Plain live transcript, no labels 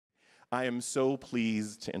I am so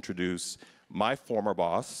pleased to introduce my former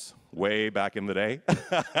boss, way back in the day,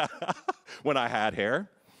 when I had hair.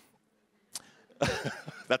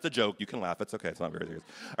 That's a joke. You can laugh. It's okay. It's not very serious.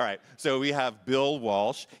 All right. So we have Bill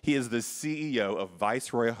Walshe. He is the CEO of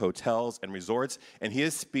Viceroy Hotels and Resorts, and he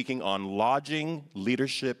is speaking on Lodging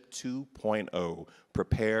Leadership 2.0.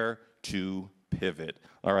 Prepare to pivot.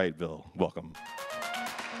 All right, Bill. Welcome.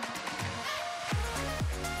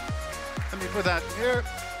 Let me put that here.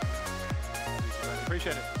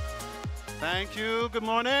 Appreciate it. Thank you. Good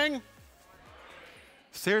morning.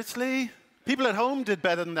 Seriously? People at home did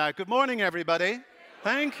better than that. Good morning, everybody.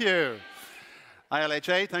 Thank you.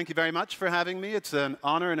 ILHA, thank you very much for having me. It's an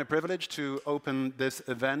honor and a privilege to open this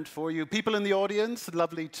event for you. People in the audience,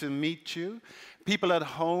 lovely to meet you. People at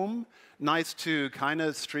home, nice to kind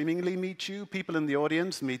of streamingly meet you. People in the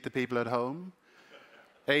audience, meet the people at home.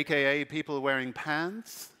 AKA people wearing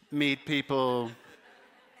pants, meet people,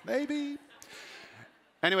 maybe.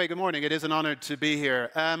 Anyway, good morning. It is an honor to be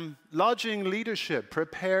here. Lodging leadership,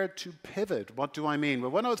 prepared to pivot. What do I mean?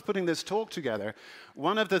 Well, when I was putting this talk together,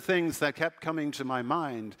 one of the things that kept coming to my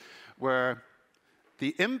mind were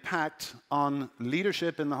the impact on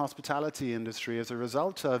leadership in the hospitality industry as a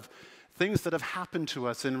result of things that have happened to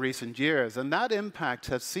us in recent years. And that impact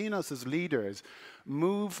has seen us as leaders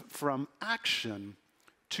move from action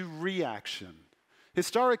to reaction.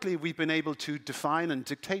 Historically, we've been able to define and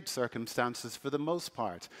dictate circumstances for the most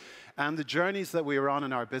part. And the journeys that we were on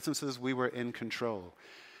in our businesses, we were in control.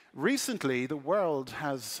 Recently, the world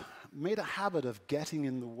has made a habit of getting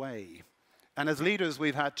in the way. And as leaders,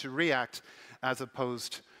 we've had to react as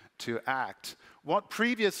opposed to act. What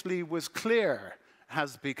previously was clear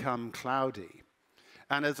has become cloudy.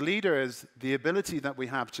 And as leaders, the ability that we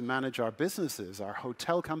have to manage our businesses, our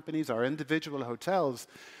hotel companies, our individual hotels,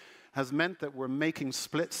 has meant that we're making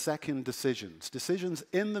split-second decisions, decisions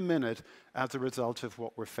in the minute as a result of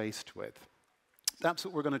what we're faced with. That's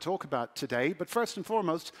what we're going to talk about today. But first and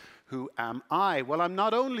foremost, who am I? Well, I'm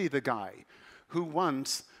not only the guy who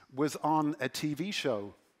once was on a TV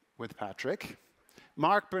show with Patrick,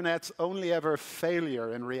 Mark Burnett's only ever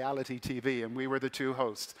failure in reality TV, and we were the two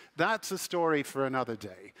hosts. That's a story for another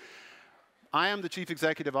day. I am the Chief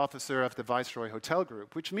Executive Officer of the Viceroy Hotel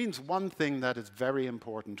Group, which means one thing that is very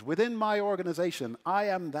important. Within my organization, I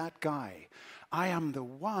am that guy. I am the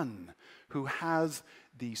one who has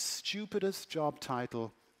the stupidest job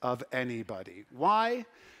title of anybody. Why?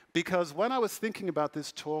 Because when I was thinking about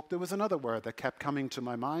this talk, there was another word that kept coming to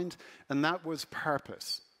my mind, and that was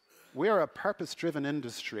purpose. We are a purpose-driven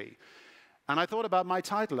industry. And I thought about my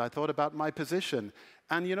title, I thought about my position.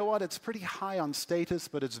 And you know what? It's pretty high on status,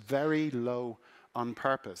 but it's very low on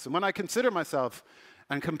purpose. And when I consider myself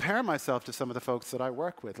and compare myself to some of the folks that I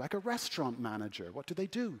work with, like a restaurant manager, what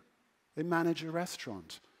do? They manage a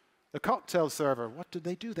restaurant. A cocktail server, what do?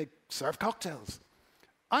 They serve cocktails.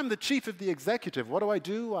 I'm the chief of the executive. What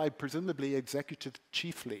do? I presumably executive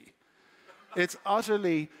chiefly. It's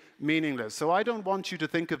utterly meaningless. So I don't want you to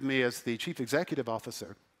think of me as the chief executive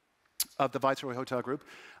officer of the Viceroy Hotel Group.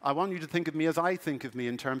 I want you to think of me as I think of me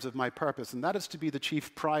in terms of my purpose, and that is to be the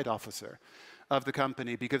chief pride officer of the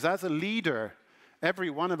company. Because as a leader, every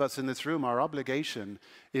one of us in this room, our obligation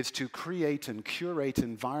is to create and curate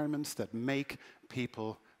environments that make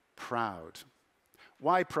people proud.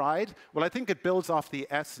 Why pride? Well, I think it builds off the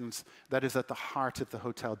essence that is at the heart of the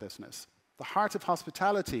hotel business. The heart of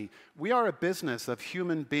hospitality. We are a business of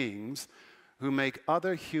human beings who make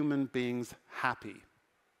other human beings happy.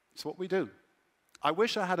 It's what we do. I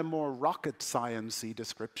wish I had a more rocket science-y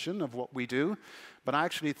description of what we do, but I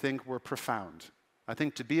actually think we're profound. I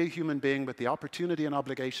think to be a human being with the opportunity and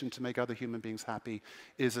obligation to make other human beings happy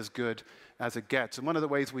is as good as it gets. And one of the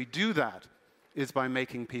ways we do that is by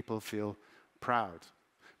making people feel proud.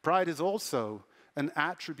 Pride is also an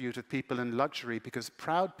attribute of people in luxury because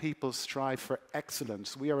proud people strive for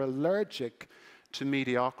excellence. We are allergic to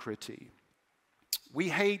mediocrity. We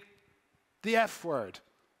hate the F word.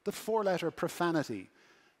 The four-letter profanity.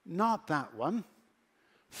 Not that one.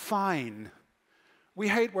 Fine. We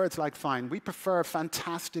hate words like fine. We prefer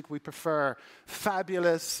fantastic. We prefer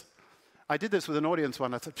fabulous. I did this with an audience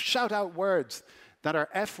once. I said, shout out words that are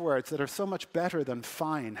F words that are so much better than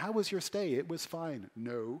fine. How was your stay? It was fine.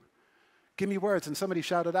 No. Give me words. And somebody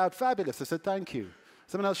shouted out fabulous. I said, thank you.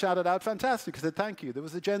 Someone else shouted out fantastic. I said, thank you. There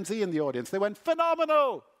was a Gen Z in the audience. They went,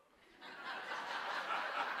 phenomenal.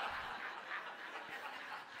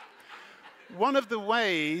 One of the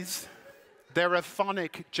ways, they're a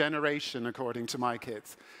phonic generation, according to my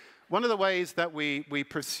kids. One of the ways that we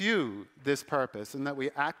pursue this purpose and that we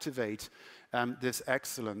activate this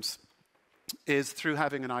excellence is through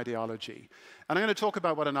having an ideology. And I'm going to talk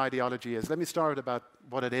about what an ideology is. Let me start about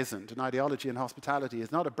what it isn't. An ideology in hospitality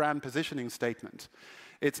is not a brand positioning statement.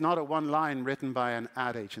 It's not a one line written by an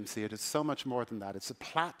ad agency. It is so much more than that. It's a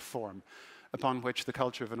platform upon which the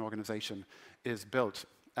culture of an organization is built.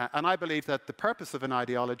 And I believe that the purpose of an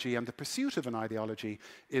ideology and the pursuit of an ideology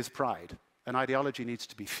is pride. An ideology needs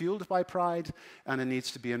to be fueled by pride, and it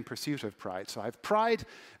needs to be in pursuit of pride. So I have pride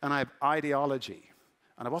and I have ideology.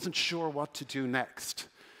 And I wasn't sure what to do next.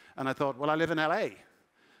 And I thought, well, I live in LA.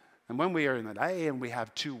 And when we are in LA and we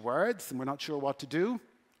have two words and we're not sure what to do,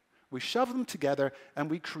 we shove them together and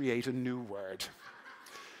we create a new word.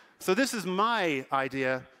 So this is my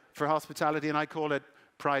idea for hospitality, and I call it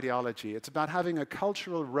Prideology. It's about having a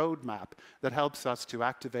cultural roadmap that helps us to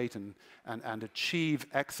activate and achieve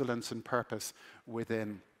excellence and purpose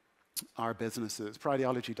within our businesses.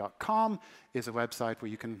 Prideology.com is a website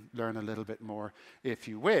where you can learn a little bit more if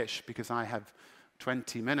you wish, because I have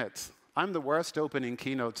 20 minutes. I'm the worst opening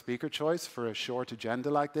keynote speaker choice for a short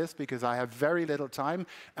agenda like this because I have very little time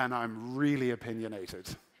and I'm really opinionated.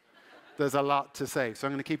 There's a lot to say, so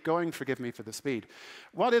I'm going to keep going. Forgive me for the speed.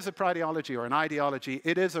 What is a prideology or an ideology?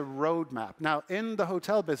 It is a roadmap. Now, in the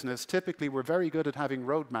hotel business, typically we're very good at having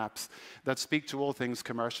roadmaps that speak to all things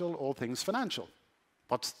commercial, all things financial.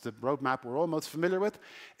 What's the roadmap we're all most familiar with?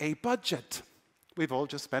 A budget. We've all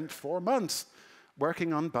just spent 4 months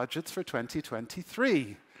working on budgets for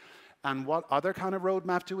 2023. And what other kind of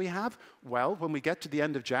roadmap do we have? Well, when we get to the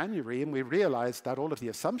end of January and we realize that all of the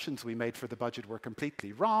assumptions we made for the budget were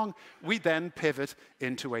completely wrong, we then pivot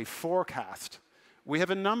into a forecast. We have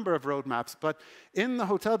a number of roadmaps, but in the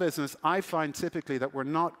hotel business, I find typically that we're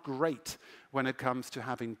not great when it comes to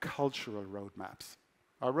having cultural roadmaps.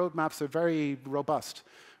 Our roadmaps are very robust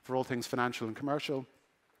for all things financial and commercial,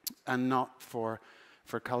 and not for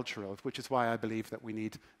cultural, which is why I believe that we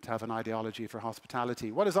need to have an ideology for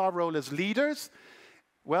hospitality. What is our role as leaders?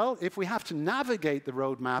 Well, if we have to navigate the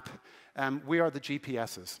roadmap, we are the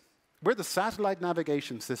GPSs. We're the satellite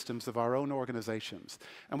navigation systems of our own organizations.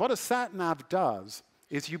 And what a sat-nav does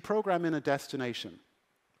is you program in a destination.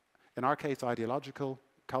 In our case, ideological,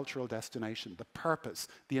 cultural destination, the purpose,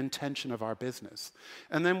 the intention of our business.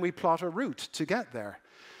 And then we plot a route to get there.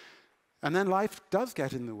 And then life does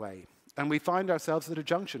get in the way. And we find ourselves at a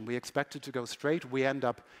junction. We expected to go straight. We end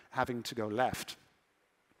up having to go left.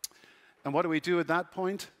 And what do we do at that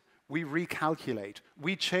point? We recalculate.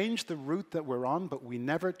 We change the route that we're on, but we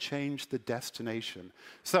never change the destination.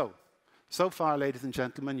 So far, ladies and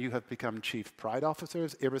gentlemen, you have become chief pride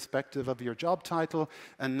officers, irrespective of your job title,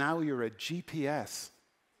 and now you're a GPS.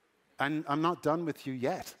 And I'm not done with you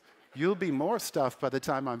yet. You'll be more stuff by the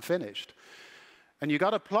time I'm finished. And you got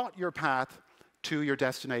to plot your path to your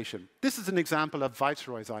destination. This is an example of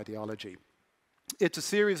Viceroy's ideology. It's a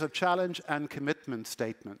series of challenge and commitment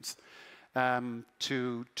statements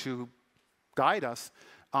to guide us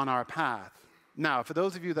on our path. Now, for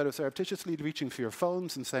those of you that are surreptitiously reaching for your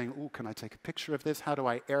phones and saying, "Oh, can I take a picture of this? How do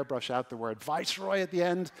I airbrush out the word Viceroy at the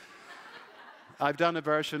end?" I've done a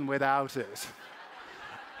version without it.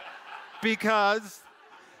 Because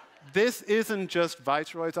this isn't just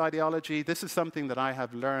Viceroy's ideology. This is something that I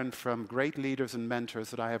have learned from great leaders and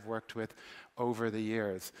mentors that I have worked with over the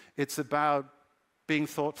years. It's about being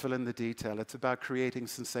thoughtful in the detail. It's about creating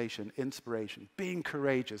sensation, inspiration, being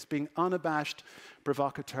courageous, being unabashed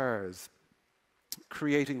provocateurs,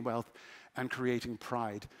 creating wealth, and creating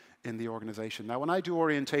pride in the organization. Now, when I do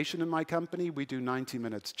orientation in my company, we do 90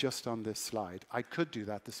 minutes just on this slide. I could do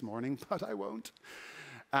that this morning, but I won't.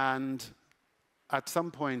 And at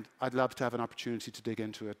some point, I'd love to have an opportunity to dig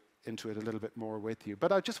into it a little bit more with you.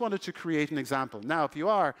 But I just wanted to create an example. Now, if you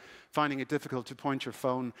are finding it difficult to point your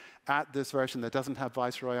phone at this version that doesn't have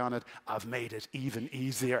Viceroy on it, I've made it even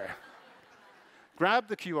easier. Grab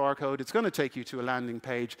the QR code. It's going to take you to a landing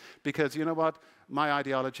page because, you know what? My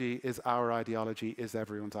ideology is our ideology, is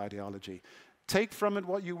everyone's ideology. Take from it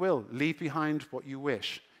what you will. Leave behind what you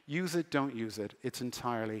wish. Use it, don't use it. It's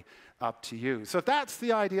entirely up to you. So if that's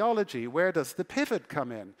the ideology, where does the pivot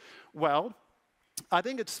come in? Well, I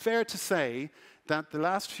think it's fair to say that the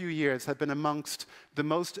last few years have been amongst the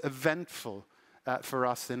most eventful for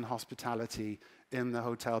us in hospitality in the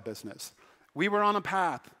hotel business. We were on a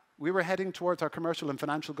path. We were heading towards our commercial and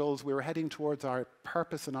financial goals. We were heading towards our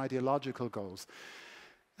purpose and ideological goals.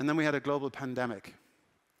 And then we had a global pandemic.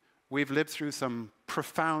 We've lived through some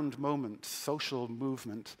profound moments, social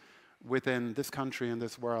movement within this country and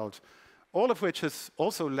this world, all of which has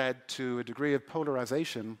also led to a degree of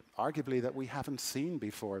polarization, arguably, that we haven't seen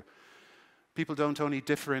before. People don't only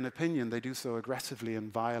differ in opinion, they do so aggressively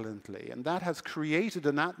and violently. And that has created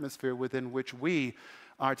an atmosphere within which we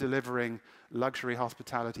are delivering luxury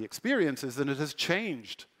hospitality experiences, and it has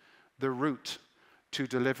changed the route to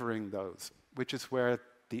delivering those, which is where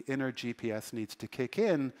the inner GPS needs to kick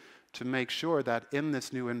in to make sure that in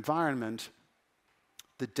this new environment,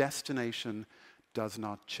 the destination does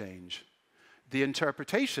not change. The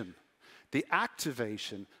interpretation, the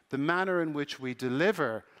activation, the manner in which we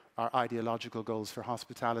deliver our ideological goals for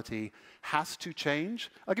hospitality has to change.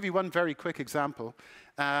 I'll give you one very quick example.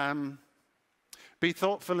 Be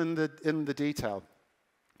thoughtful in the detail.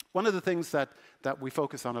 One of the things that we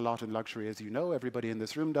focus on a lot in luxury, as you know, everybody in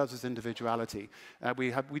this room does, is individuality.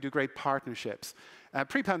 We do great partnerships.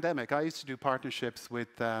 Pre-pandemic, I used to do partnerships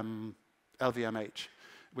with LVMH,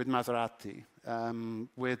 with Maserati,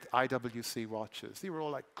 with IWC watches. These were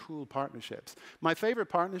all like cool partnerships. My favorite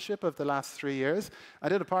partnership of the last 3 years, I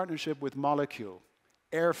did a partnership with Molecule,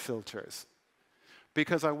 air filters,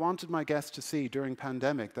 because I wanted my guests to see during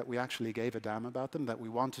pandemic that we actually gave a damn about them, that we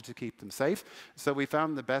wanted to keep them safe. So we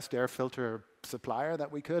found the best air filter supplier that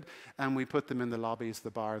we could, and we put them in the lobbies, the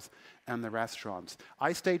bars, and the restaurants.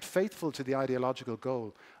 I stayed faithful to the ideological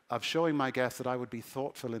goal of showing my guests that I would be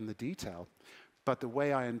thoughtful in the detail, but the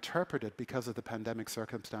way I interpret it because of the pandemic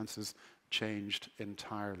circumstances changed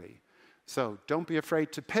entirely. So don't be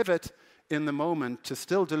afraid to pivot in the moment to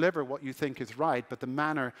still deliver what you think is right, but the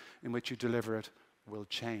manner in which you deliver it will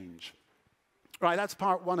change. Right, that's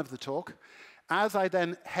part one of the talk. As I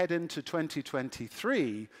then head into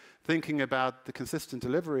 2023, thinking about the consistent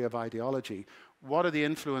delivery of ideology, what are the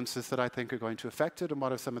influences that I think are going to affect it, and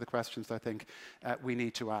what are some of the questions I think we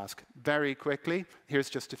need to ask? Very quickly, here's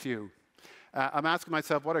just a few. I'm asking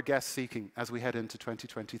myself, what are guests seeking as we head into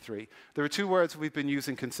 2023? There are two words we've been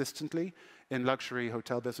using consistently in luxury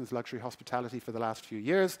hotel business, luxury hospitality for the last few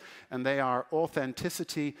years, and they are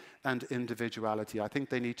authenticity and individuality. I think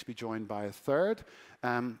they need to be joined by a third,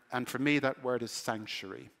 and for me, that word is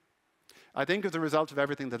sanctuary. I think as a result of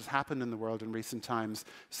everything that has happened in the world in recent times,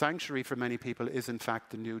 sanctuary for many people is in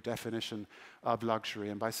fact the new definition of luxury.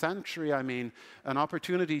 And by sanctuary, I mean an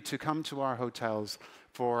opportunity to come to our hotels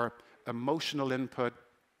for emotional input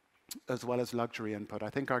as well as luxury input. I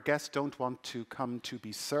think our guests don't want to come to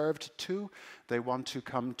be served to, they want to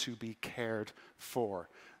come to be cared for.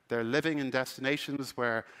 They're living in destinations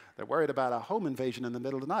where they're worried about a home invasion in the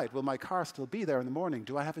middle of the night. Will my car still be there in the morning?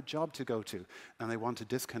 Do I have a job to go to? And they want to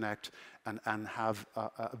disconnect and have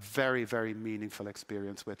a very, very meaningful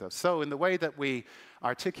experience with us. So in the way that we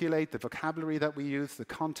articulate, the vocabulary that we use, the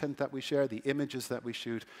content that we share, the images that we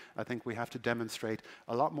shoot, I think we have to demonstrate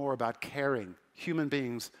a lot more about caring human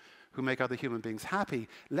beings who make other human beings happy,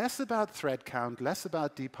 less about thread count, less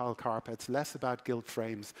about deep-pile carpets, less about gilt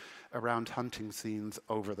frames around hunting scenes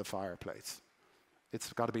over the fireplace.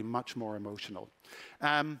 It's got to be much more emotional.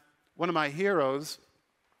 One of my heroes,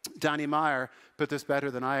 Danny Meyer, put this better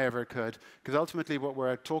than I ever could, because ultimately what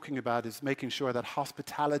we're talking about is making sure that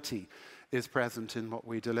hospitality is present in what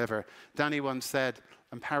we deliver. Danny once said,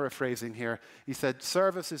 I'm paraphrasing here, he said,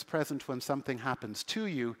 service is present when something happens to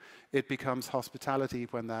you, it becomes hospitality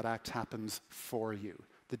when that act happens for you.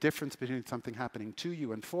 The difference between something happening to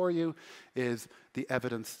you and for you is the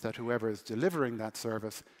evidence that whoever is delivering that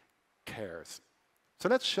service cares. So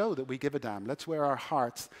let's show that we give a damn. Let's wear our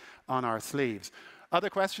hearts on our sleeves. Other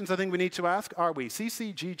questions I think we need to ask, are we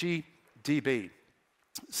CC, GG, DB?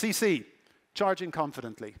 CC, charging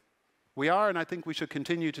confidently. We are, and I think we should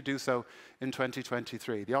continue to do so in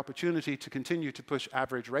 2023. The opportunity to continue to push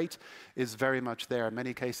average rate is very much there. In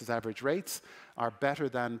many cases, average rates are better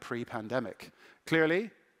than pre-pandemic.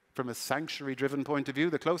 Clearly, from a sanctuary-driven point of view,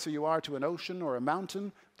 the closer you are to an ocean or a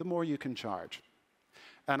mountain, the more you can charge.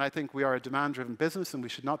 And I think we are a demand-driven business, and we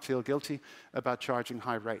should not feel guilty about charging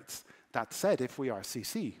high rates. That said, if we are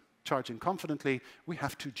CC, charging confidently, we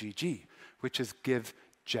have to GG, which is give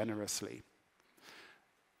generously.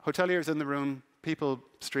 Hoteliers in the room, people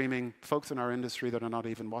streaming, folks in our industry that are not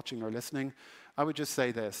even watching or listening, I would just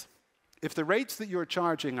say this. If the rates that you're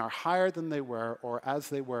charging are higher than they were or as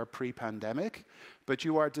they were pre-pandemic, but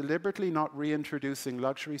you are deliberately not reintroducing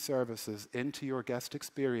luxury services into your guest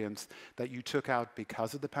experience that you took out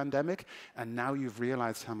because of the pandemic, and now you've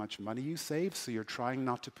realized how much money you saved, so you're trying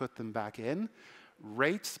not to put them back in,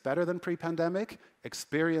 rates better than pre-pandemic,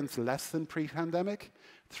 experience less than pre-pandemic,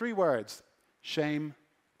 3 words, shame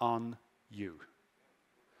on you.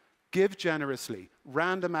 Give generously,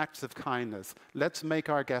 random acts of kindness. Let's make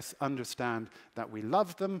our guests understand that we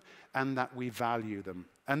love them and that we value them.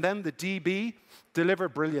 And then the DB, deliver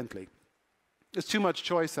brilliantly. There's too much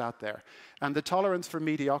choice out there. And the tolerance for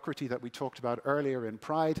mediocrity that we talked about earlier in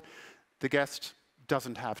Pride, the guest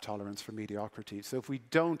doesn't have tolerance for mediocrity. So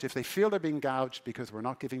if they feel they're being gouged because we're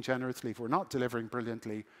not giving generously, if we're not delivering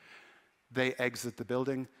brilliantly, they exit the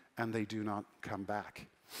building and they do not come back.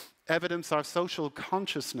 Evidence our social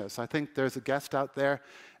consciousness. I think there's a guest out there,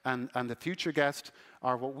 and the future guest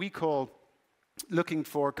are what we call looking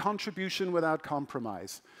for contribution without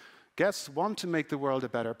compromise. Guests want to make the world a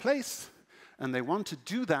better place, and they want to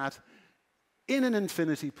do that in an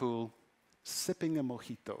infinity pool, sipping a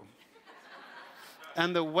mojito.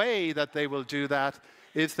 And the way that they will do that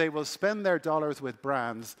is they will spend their dollars with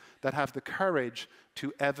brands that have the courage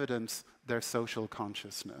to evidence their social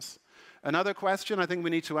consciousness. Another question I think we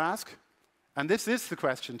need to ask, and this is the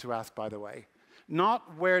question to ask, by the way,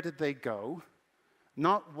 not where did they go,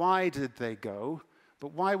 not why did they go,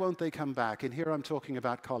 but why won't they come back? And here I'm talking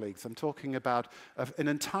about colleagues. I'm talking about an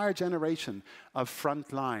entire generation of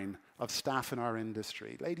frontline, of staff in our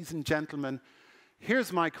industry. Ladies and gentlemen,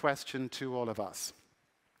 here's my question to all of us.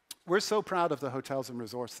 We're so proud of the hotels and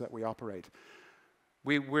resorts that we operate.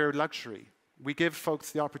 We're luxury. We give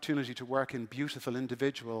folks the opportunity to work in beautiful,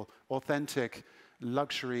 individual, authentic,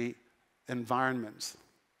 luxury environments.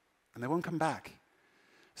 And they won't come back.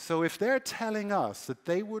 So if they're telling us that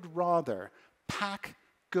they would rather pack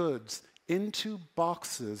goods into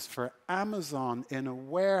boxes for Amazon in a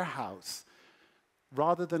warehouse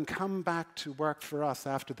rather than come back to work for us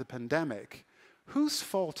after the pandemic, whose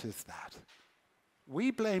fault is that?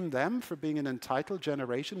 We blame them for being an entitled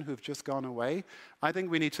generation who've just gone away. I think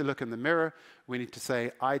we need to look in the mirror. We need to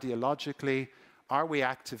say, ideologically, are we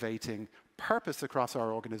activating purpose across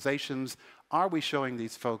our organizations? Are we showing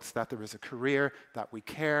these folks that there is a career, that we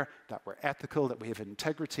care, that we're ethical, that we have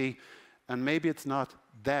integrity? And maybe it's not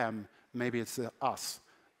them, maybe it's us,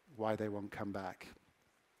 why they won't come back.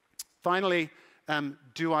 Finally,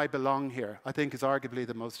 do I belong here? I think is arguably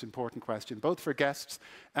the most important question, both for guests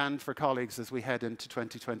and for colleagues as we head into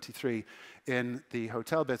 2023 in the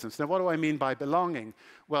hotel business. Now, what do I mean by belonging?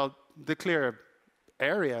 Well, the clear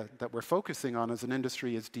area that we're focusing on as an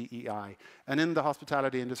industry is DEI. And in the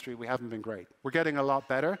hospitality industry, we haven't been great. We're getting a lot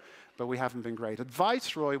better, but we haven't been great. At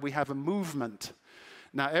Viceroy, we have a movement.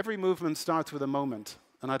 Now, every movement starts with a moment,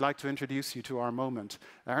 and I'd like to introduce you to our moment.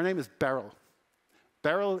 Her name is Beryl.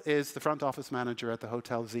 Beryl is the front office manager at the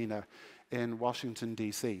Hotel Zena in Washington,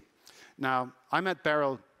 D.C. Now, I met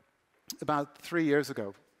Beryl about 3 years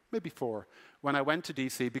ago, maybe 4, when I went to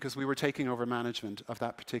D.C. because we were taking over management of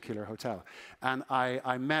that particular hotel. And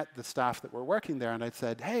I met the staff that were working there, and I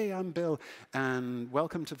said, hey, I'm Bill, and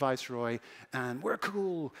welcome to Viceroy, and we're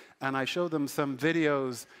cool. And I showed them some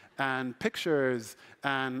videos and pictures,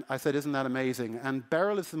 and I said, isn't that amazing? And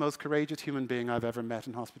Beryl is the most courageous human being I've ever met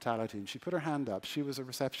in hospitality. And she put her hand up. She was a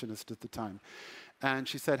receptionist at the time. And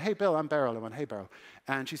she said, hey, Bill, I'm Beryl. I went, hey, Beryl.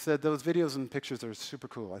 And she said, those videos and pictures are super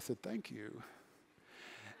cool. I said, thank you.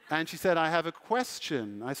 And she said, I have a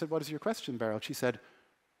question. I said, what is your question, Beryl? She said,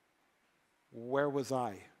 where was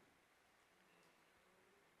I?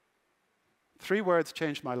 3 words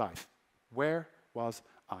changed my life. Where was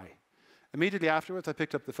I? Immediately afterwards, I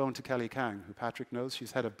picked up the phone to Kelly Kang, who Patrick knows.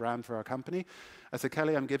 She's head of brand for our company. I said,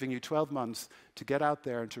 Kelly, I'm giving you 12 months to get out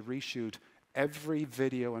there and to reshoot every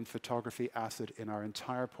video and photography asset in our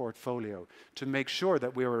entire portfolio to make sure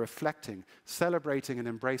that we were reflecting, celebrating, and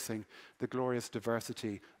embracing the glorious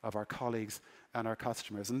diversity of our colleagues and our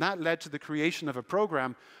customers. And that led to the creation of a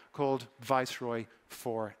program called Viceroy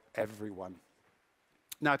for Everyone.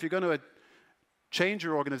 Now, if you're going to change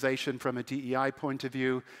your organization from a DEI point of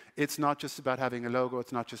view, it's not just about having a logo,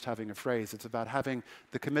 it's not just having a phrase, it's about having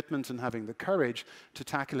the commitment and having the courage to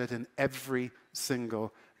tackle it in every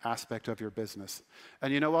single aspect of your business.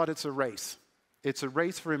 And you know what? It's a race. It's a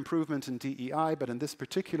race for improvement in DEI, but in this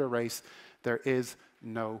particular race, there is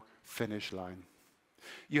no finish line.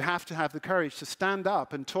 You have to have the courage to stand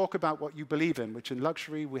up and talk about what you believe in, which in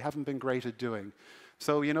luxury we haven't been great at doing.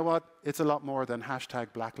 So you know what? It's a lot more than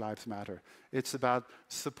hashtag Black Lives Matter. It's about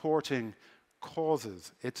supporting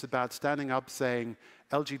causes. It's about standing up saying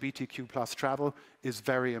LGBTQ plus travel is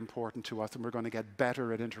very important to us and we're going to get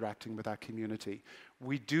better at interacting with that community.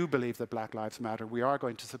 We do believe that Black Lives Matter. We are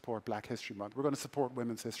going to support Black History Month. We're going to support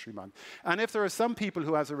Women's History Month. And if there are some people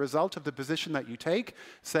who, as a result of the position that you take,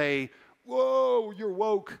 say, whoa, you're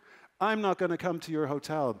woke, I'm not going to come to your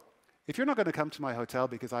hotel. If you're not going to come to my hotel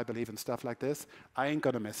because I believe in stuff like this, I ain't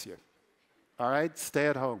going to miss you. All right? Stay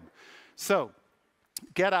at home. So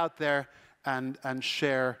get out there and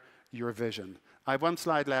share your vision. I have 1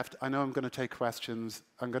 slide left. I know I'm going to take questions.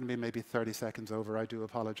 I'm going to be maybe 30 seconds over. I do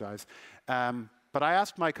apologize. But I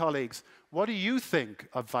asked my colleagues, what do you think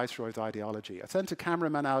of Viceroy's ideology? I sent a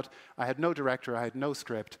cameraman out. I had no director. I had no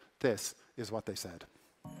script. This is what they said.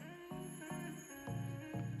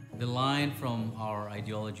 The line from our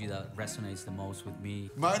ideology that resonates the most with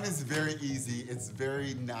me. Mine is very easy. It's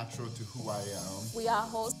very natural to who I am. We are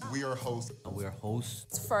hosts. We are hosts. We are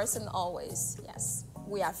hosts. First and always, yes.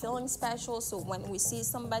 We are feeling special, so when we see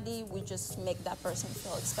somebody, we just make that person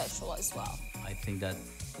feel special as well. I think that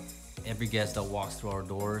every guest that walks through our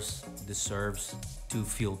doors deserves to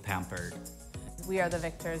feel pampered. We are the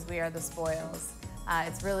victors, we are the spoils.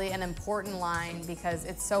 It's really an important line because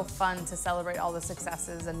it's so fun to celebrate all the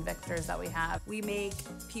successes and victors that we have. We make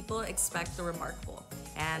people expect the remarkable,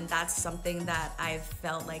 and that's something that I've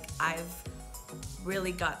felt like I've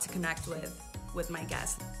really got to connect with my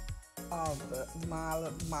guests.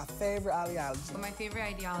 My favorite ideology. My favorite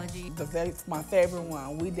ideology. My favorite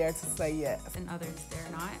one, we dare to say yes. And others dare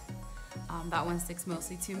not. That one sticks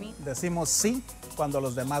mostly to me. Decimos sí cuando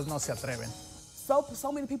los demás no se atreven.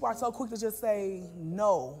 So many people are so quick to just say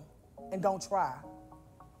no and don't try.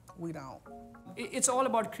 We don't. It's all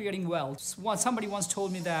about creating wealth. Somebody once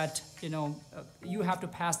told me that, you have to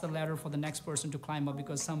pass the ladder for the next person to climb up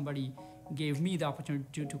because somebody gave me the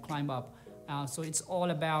opportunity to climb up. So it's all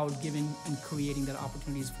about giving and creating that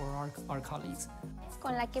opportunities for our colleagues.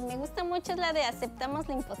 Con la que me gusta mucho es la de aceptamos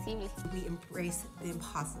lo imposible. We embrace the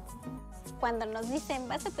impossible. Cuando nos dicen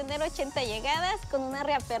vas a tener 80 llegadas con una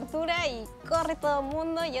reapertura y corre todo el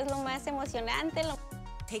mundo y es lo más emocionante.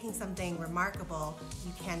 Taking something remarkable,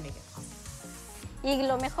 you can make it possible. Y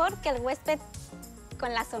lo mejor que el huésped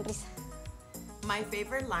con la sonrisa. My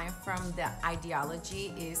favorite line from the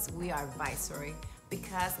ideology is we are Viceroy,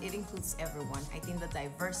 because it includes everyone. I think the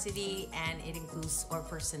diversity and it includes our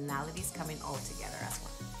personalities coming all together as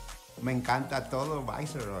one. Me encanta todo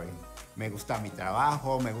Viceroy. Me gusta mi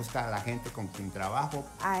trabajo, me gusta la gente con quien trabajo.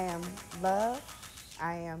 I am love,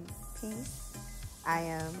 I am peace, I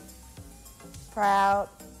am proud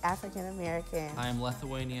African American. I am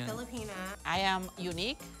Lithuanian. Filipina. I am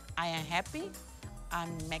unique, I am happy, I'm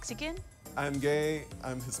Mexican. I'm gay,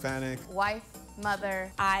 I'm Hispanic. Wife,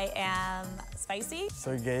 mother. I am spicy.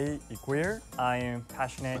 Soy gay y queer. I am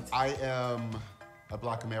passionate. I am a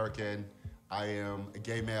Black American. I am a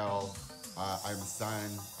gay male. I'm a son.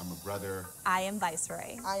 I'm a brother. I am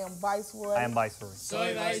Viceroy. I am Viceroy. I am Viceroy.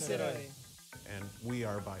 Soy Viceroy. And we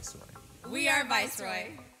are Viceroy. We are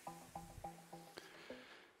Viceroy.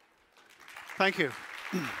 Thank you.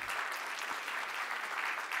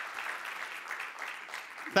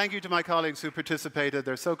 Thank you to my colleagues who participated.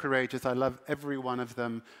 They're so courageous. I love every one of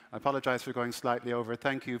them. I apologize for going slightly over.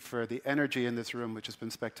 Thank you for the energy in this room, which has been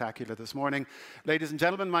spectacular this morning. Ladies and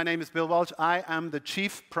gentlemen, my name is Bill Walsh. I am the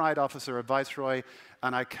Chief Pride Officer of Viceroy,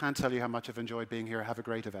 and I can't tell you how much I've enjoyed being here. Have a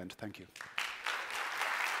great event. Thank you.